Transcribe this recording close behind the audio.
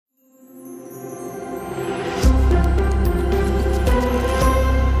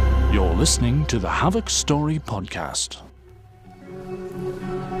listening to the Havoc Story Podcast.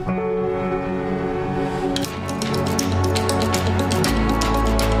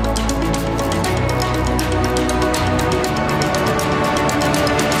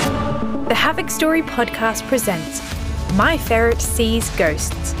 The Havoc Story Podcast presents My Ferret Sees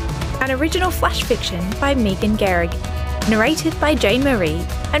Ghosts, an original flash fiction by Megan Gehrig, narrated by Jane Marie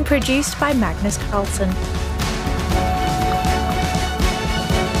and produced by Magnus Carlsen.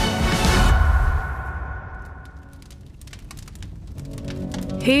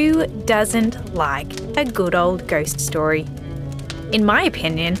 Who doesn't like a good old ghost story? In my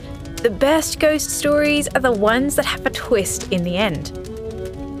opinion, the best ghost stories are the ones that have a twist in the end.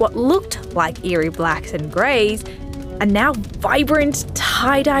 What looked like eerie blacks and greys are now vibrant,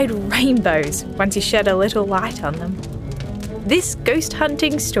 tie-dyed rainbows once you shed a little light on them. This ghost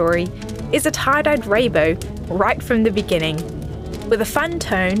hunting story is a tie-dyed rainbow right from the beginning, with a fun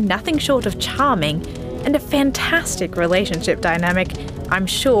tone, nothing short of charming, and a fantastic relationship dynamic I'm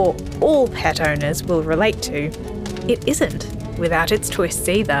sure all pet owners will relate to. It isn't without its twists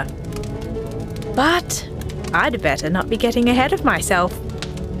either. But I'd better not be getting ahead of myself.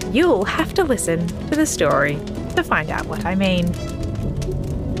 You'll have to listen to the story to find out what I mean.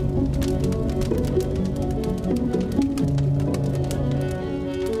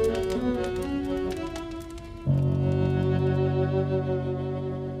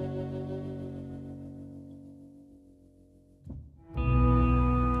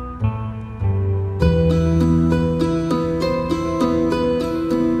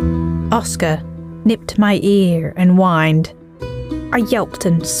 Oscar nipped my ear and whined. I yelped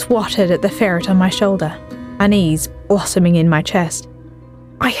and swatted at the ferret on my shoulder, unease blossoming in my chest.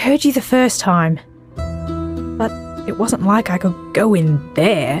 I heard you the first time, but it wasn't like I could go in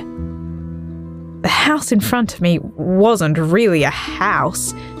there. The house in front of me wasn't really a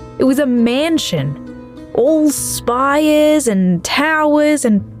house. It was a mansion, all spires and towers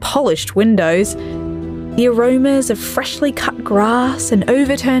and polished windows. The aromas of freshly cut grass and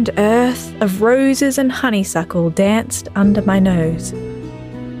overturned earth, of roses and honeysuckle danced under my nose.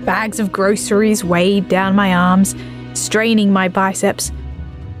 Bags of groceries weighed down my arms, straining my biceps.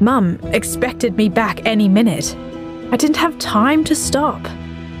 Mum expected me back any minute. I didn't have time to stop.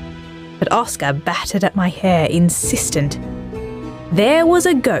 But Oscar battered at my hair, insistent. There was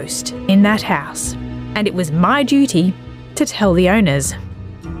a ghost in that house, and it was my duty to tell the owners.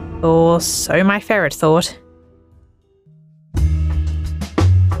 Or so my ferret thought.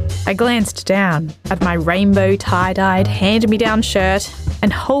 I glanced down at my rainbow tie-dyed hand-me-down shirt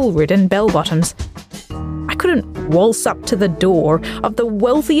and hole-ridden bell-bottoms. I couldn't waltz up to the door of the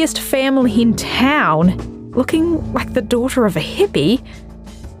wealthiest family in town, looking like the daughter of a hippie.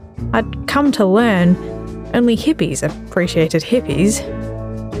 I'd come to learn only hippies appreciated hippies.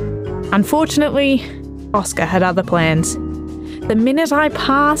 Unfortunately, Oscar had other plans. The minute I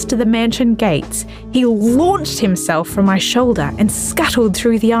passed the mansion gates, he launched himself from my shoulder and scuttled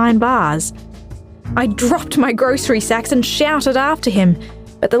through the iron bars. I dropped my grocery sacks and shouted after him,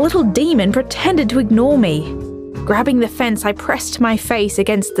 but the little demon pretended to ignore me. Grabbing the fence, I pressed my face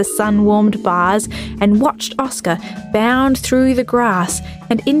against the sun-warmed bars and watched Oscar bound through the grass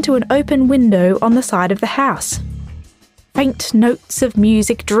and into an open window on the side of the house. Faint notes of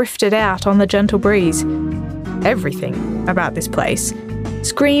music drifted out on the gentle breeze. Everything about this place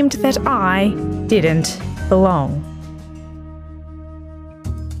screamed that I didn't belong.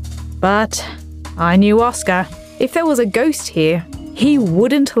 But I knew Oscar. If there was a ghost here, he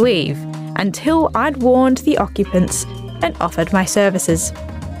wouldn't leave until I'd warned the occupants and offered my services.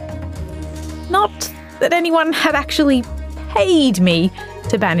 Not that anyone had actually paid me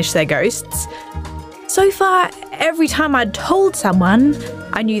to banish their ghosts. So far, every time I'd told someone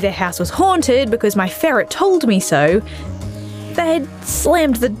I knew their house was haunted because my ferret told me so, they'd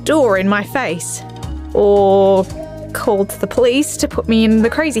slammed the door in my face or called the police to put me in the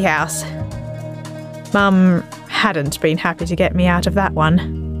crazy house. Mum hadn't been happy to get me out of that one.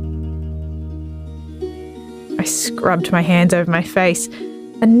 I scrubbed my hands over my face,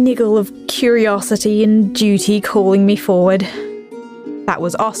 a niggle of curiosity and duty calling me forward. That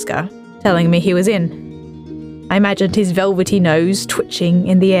was Oscar telling me he was in. I imagined his velvety nose twitching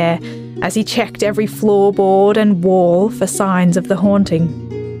in the air as he checked every floorboard and wall for signs of the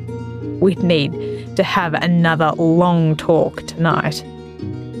haunting. We'd need to have another long talk tonight.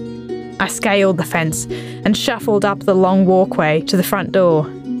 I scaled the fence and shuffled up the long walkway to the front door.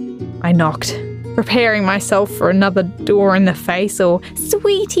 I knocked, preparing myself for another door in the face or,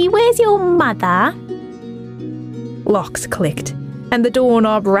 "Sweetie, where's your mother?" Locks clicked and the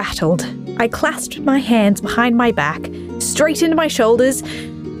doorknob rattled. I clasped my hands behind my back, straightened my shoulders,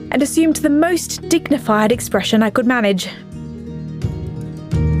 and assumed the most dignified expression I could manage.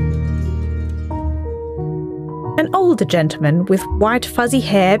 An older gentleman with white fuzzy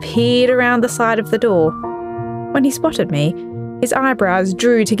hair peered around the side of the door. When he spotted me, his eyebrows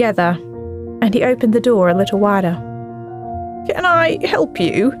drew together, and he opened the door a little wider. "Can I help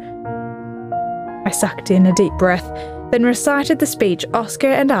you?" I sucked in a deep breath, then recited the speech Oscar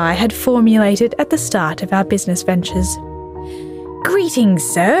and I had formulated at the start of our business ventures. "Greetings,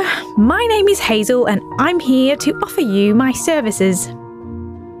 sir. My name is Hazel, and I'm here to offer you my services."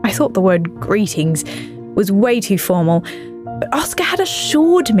 I thought the word greetings was way too formal, but Oscar had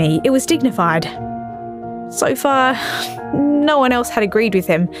assured me it was dignified. So far, no one else had agreed with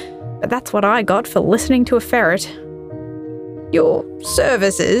him, but that's what I got for listening to a ferret. "Your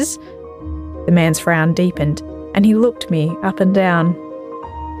services?" The man's frown deepened, and he looked me up and down.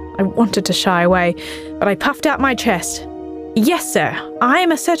 I wanted to shy away, but I puffed out my chest. "Yes, sir, I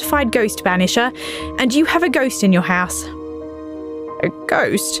am a certified ghost banisher, and you have a ghost in your house." "A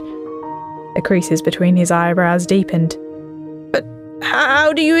ghost?" The creases between his eyebrows deepened. "But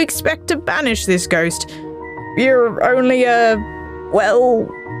how do you expect to banish this ghost? You're only well..."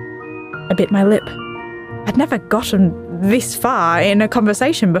 I bit my lip. I'd never gotten this far in a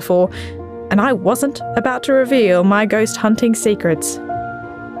conversation before, and I wasn't about to reveal my ghost hunting secrets.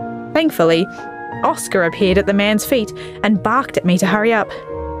 Thankfully, Oscar appeared at the man's feet and barked at me to hurry up.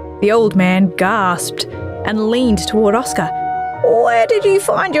 The old man gasped and leaned toward Oscar. "Where did you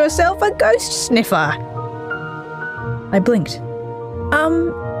find yourself a ghost sniffer?" I blinked.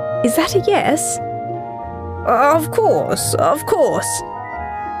 Is that a yes?" Of course.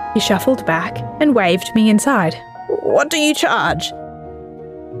 He shuffled back and waved me inside. "What do you charge?"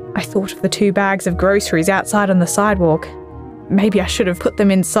 I thought of the 2 bags of groceries outside on the sidewalk. Maybe I should have put them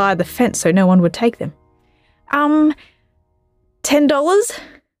inside the fence so no one would take them. $10?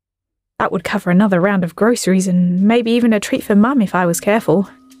 That would cover another round of groceries and maybe even a treat for Mum if I was careful.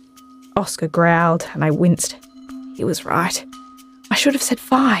 Oscar growled and I winced. He was right. I should have said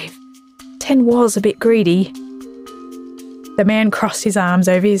 5. 10 was a bit greedy. The man crossed his arms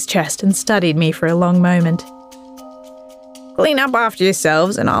over his chest and studied me for a long moment. "Clean up after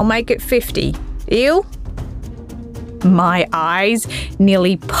yourselves and I'll make it 50. Deal?" My eyes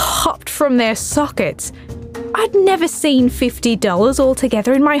nearly popped from their sockets. I'd never seen $50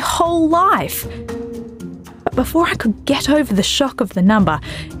 altogether in my whole life. But before I could get over the shock of the number,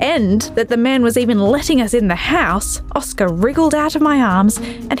 and that the man was even letting us in the house, Oscar wriggled out of my arms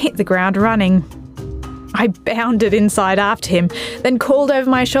and hit the ground running. I bounded inside after him, then called over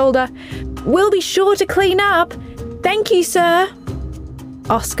my shoulder, "We'll be sure to clean up. Thank you, sir."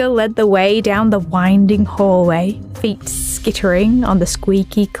 Oscar led the way down the winding hallway, feet skittering on the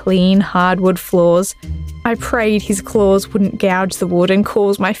squeaky clean hardwood floors. I prayed his claws wouldn't gouge the wood and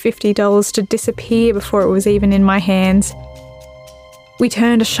cause my $50 to disappear before it was even in my hands. We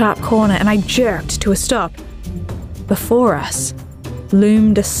turned a sharp corner and I jerked to a stop. Before us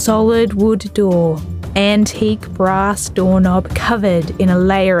loomed a solid wood door, antique brass doorknob covered in a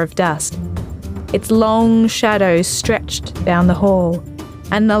layer of dust. Its long shadows stretched down the hall,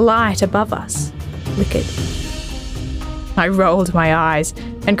 and the light above us flickered. I rolled my eyes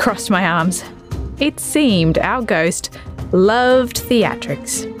and crossed my arms. It seemed our ghost loved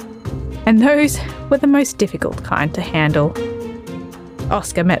theatrics, and those were the most difficult kind to handle.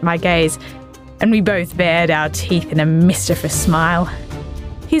 Oscar met my gaze, and we both bared our teeth in a mischievous smile.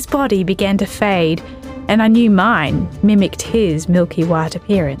 His body began to fade, and I knew mine mimicked his milky white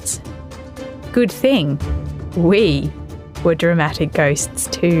appearance. Good thing we were dramatic ghosts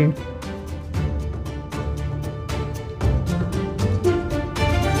too.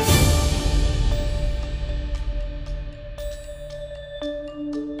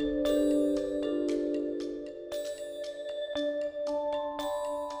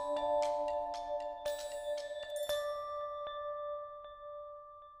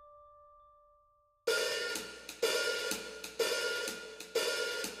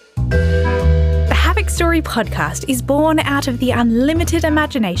 Story podcast is born out of the unlimited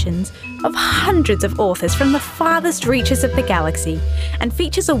imaginations of hundreds of authors from the farthest reaches of the galaxy and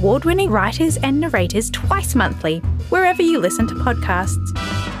features award-winning writers and narrators twice monthly, wherever you listen to podcasts.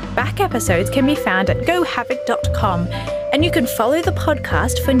 Back episodes can be found at gohavoc.com, and you can follow the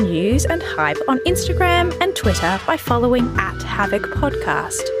podcast for news and hype on Instagram and Twitter by following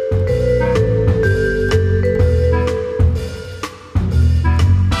 @HavocPodcast.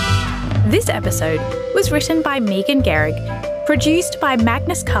 This episode was written by Megan Gehrig, produced by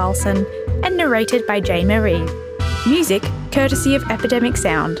Magnus Carlson, and narrated by Jane Marie. Music courtesy of Epidemic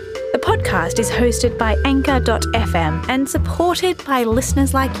Sound. The podcast is hosted by Anchor.fm and supported by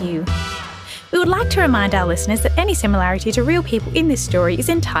listeners like you. We would like to remind our listeners that any similarity to real people in this story is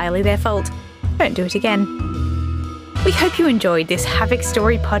entirely their fault. Don't do it again. We hope you enjoyed this Havoc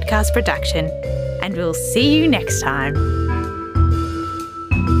Story podcast production, and we'll see you next time.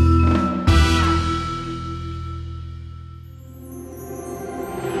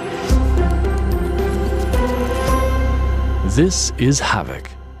 This is Havoc,